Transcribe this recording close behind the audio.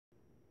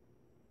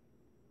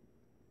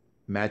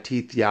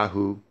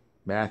Matithyahu,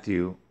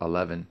 Matthew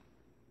 11.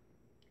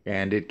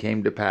 And it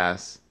came to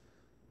pass,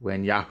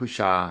 when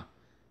Yahushua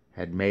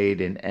had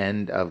made an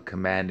end of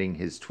commanding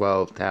his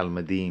 12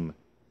 Talmudim,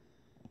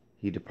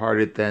 he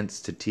departed thence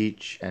to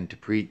teach and to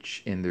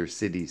preach in their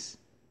cities.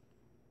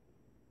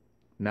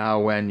 Now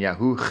when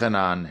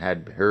Yahuchanan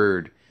had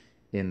heard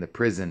in the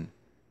prison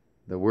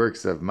the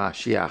works of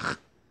Mashiach,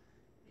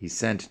 he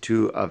sent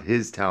 2 of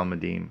his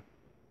Talmudim,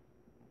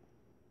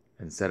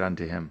 and said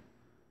unto him,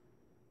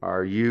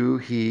 Are you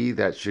he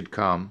that should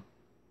come,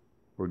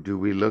 or do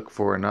we look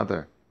for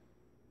another?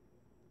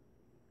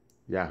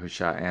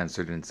 Yahushua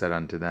answered and said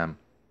unto them,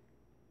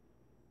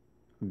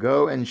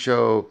 Go and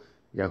show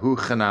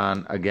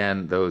Yahuchanan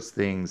again those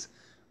things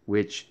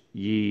which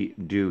ye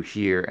do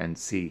hear and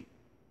see.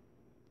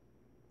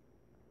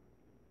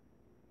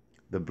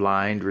 The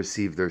blind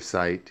receive their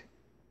sight,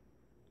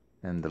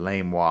 and the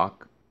lame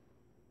walk.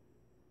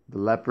 The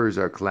lepers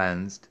are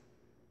cleansed,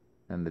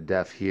 and the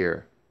deaf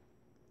hear.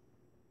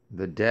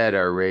 The dead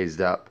are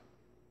raised up,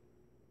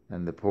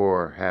 and the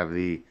poor have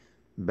the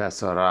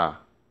Besarah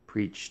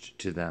preached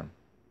to them.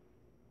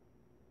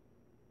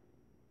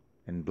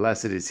 And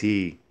blessed is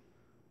he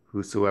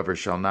whosoever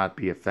shall not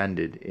be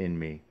offended in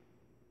me.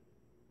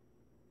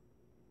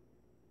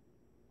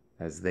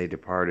 And as they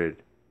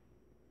departed,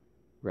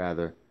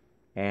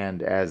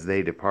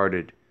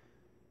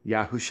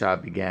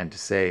 Yahushua began to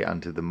say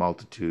unto the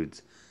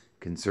multitudes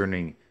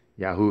concerning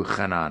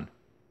Yahuchanan,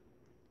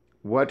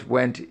 What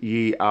went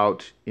ye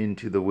out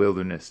into the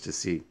wilderness to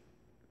see?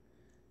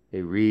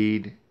 A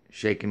reed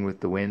shaken with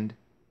the wind?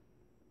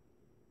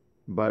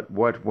 But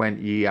what went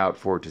ye out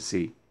for to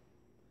see?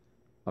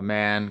 A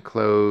man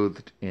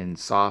clothed in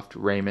soft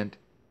raiment?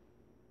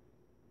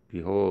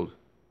 Behold,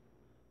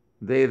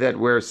 they that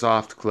wear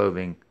soft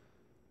clothing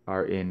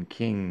are in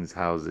kings'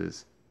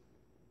 houses.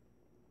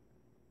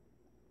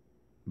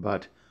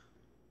 But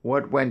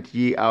what went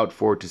ye out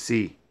for to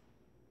see?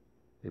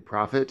 A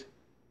prophet?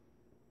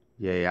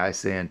 Yea, I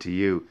say unto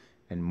you,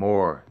 and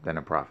more than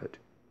a prophet.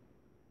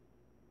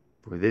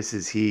 For this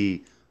is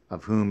he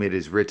of whom it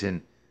is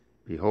written,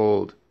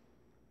 Behold,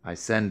 I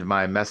send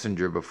my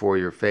messenger before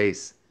your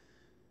face,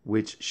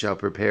 which shall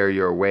prepare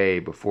your way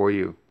before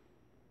you.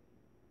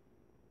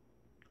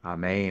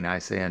 Amen, I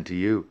say unto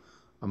you,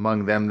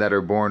 among them that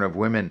are born of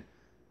women,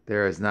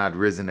 there is not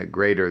risen a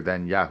greater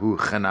than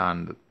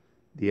Yahuchanan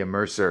the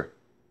immerser.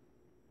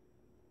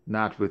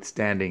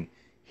 Notwithstanding,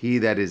 he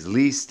that is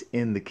least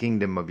in the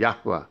kingdom of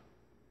Yahweh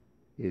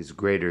is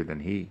greater than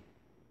he.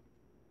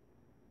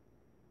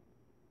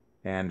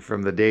 And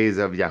from the days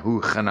of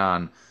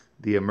Yahuchanan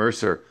the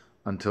immerser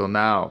until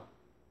now,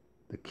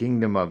 the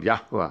kingdom of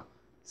Yahweh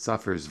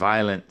suffers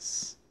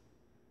violence,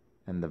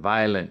 and the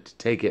violent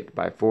take it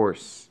by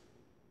force.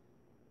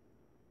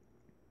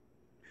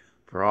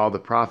 For all the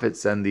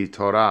prophets and the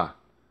Torah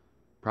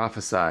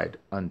prophesied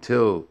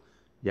until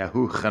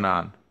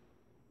Yahuchanan.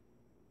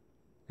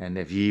 And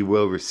if ye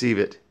will receive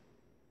it,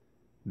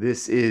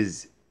 this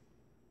is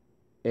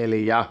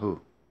Eliyahu,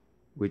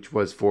 which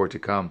was for to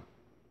come.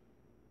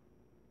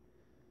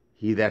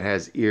 He that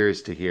has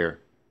ears to hear,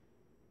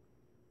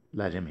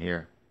 let him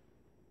hear.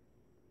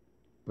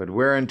 But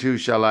whereunto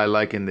shall I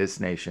liken this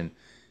nation?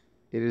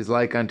 It is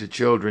like unto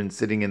children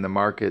sitting in the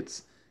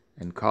markets,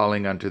 and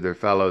calling unto their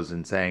fellows,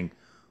 and saying,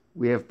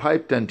 We have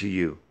piped unto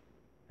you,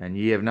 and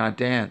ye have not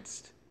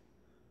danced.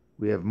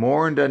 We have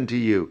mourned unto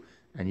you,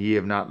 and ye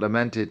have not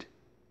lamented.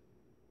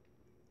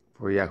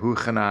 For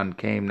Yahuchanan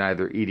came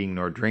neither eating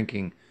nor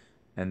drinking,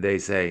 and they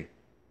say,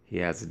 He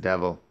has a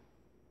devil.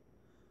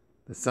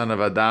 The son of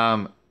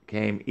Adam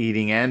came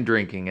eating and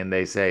drinking, and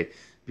they say,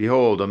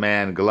 Behold, a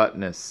man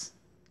gluttonous,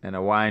 and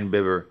a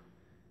wine-bibber,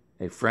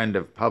 a friend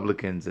of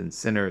publicans and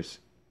sinners.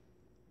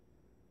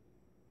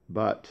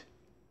 But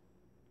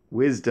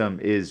wisdom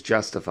is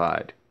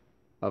justified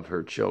of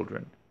her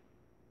children.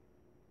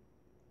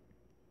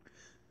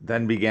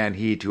 Then began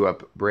he to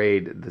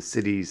upbraid the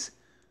cities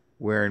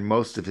wherein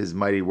most of his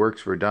mighty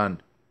works were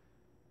done,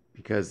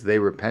 because they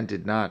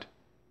repented not.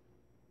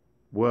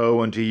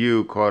 Woe unto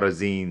you,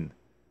 Chorazin!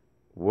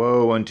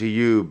 Woe unto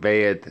you,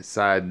 Beit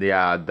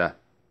Saadiad!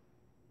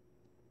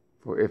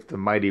 For if the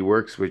mighty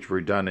works which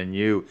were done in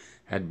you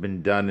had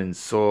been done in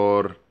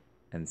Sor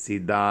and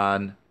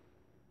Sidon,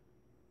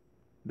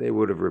 they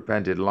would have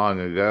repented long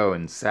ago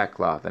in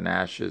sackcloth and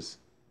ashes.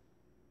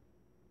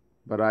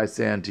 But I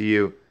say unto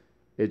you,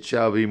 it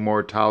shall be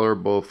more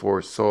tolerable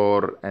for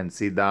Sor and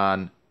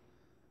Sidon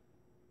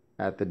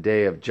at the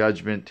day of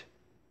judgment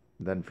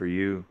than for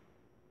you.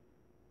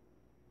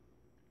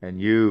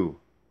 And you,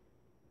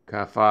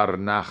 Kafar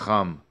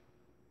Nacham,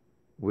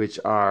 which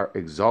are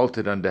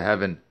exalted unto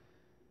heaven,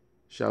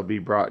 shall be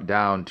brought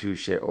down to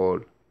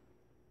Sheol.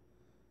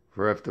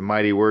 For if the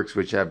mighty works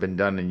which have been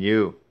done in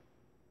you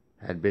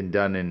had been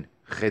done in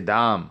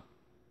Chedam,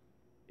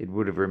 it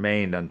would have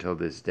remained until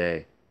this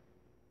day.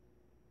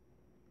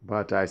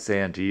 But I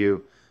say unto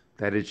you,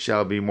 that it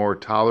shall be more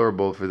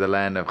tolerable for the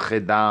land of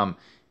Chedam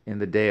in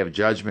the day of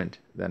judgment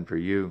than for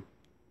you.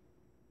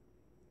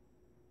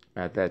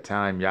 At that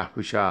time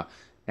Yahushua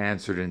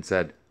answered and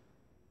said,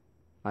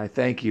 I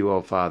thank you,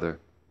 O Father,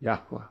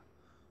 Yahweh,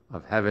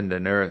 of heaven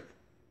and earth,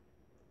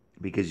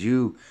 because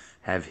you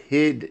have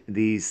hid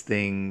these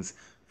things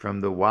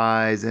from the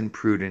wise and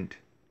prudent,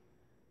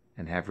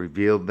 and have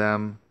revealed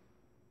them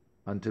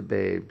unto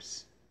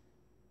babes.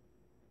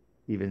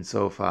 Even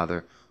so,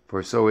 Father,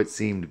 for so it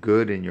seemed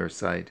good in your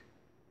sight.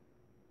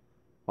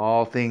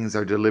 All things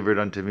are delivered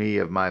unto me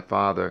of my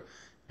Father,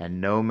 and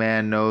no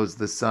man knows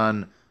the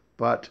Son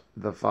but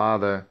the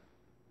Father.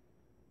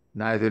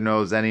 Neither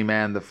knows any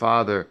man the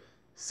Father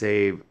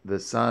save the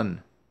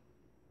Son,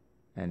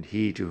 and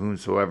he to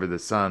whomsoever the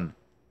Son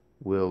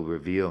will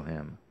reveal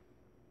him.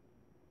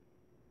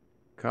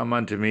 Come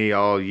unto me,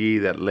 all ye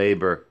that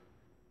labor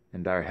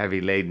and are heavy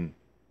laden,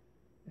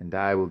 and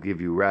I will give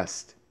you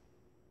rest.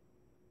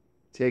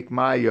 Take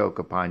my yoke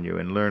upon you,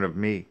 and learn of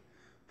me,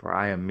 for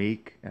I am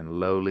meek and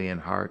lowly in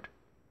heart,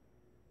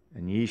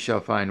 and ye shall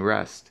find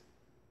rest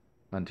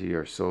unto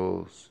your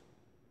souls.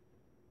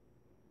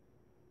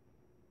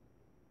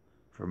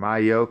 For my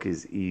yoke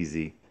is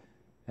easy,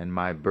 and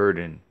my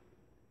burden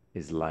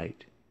is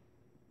light.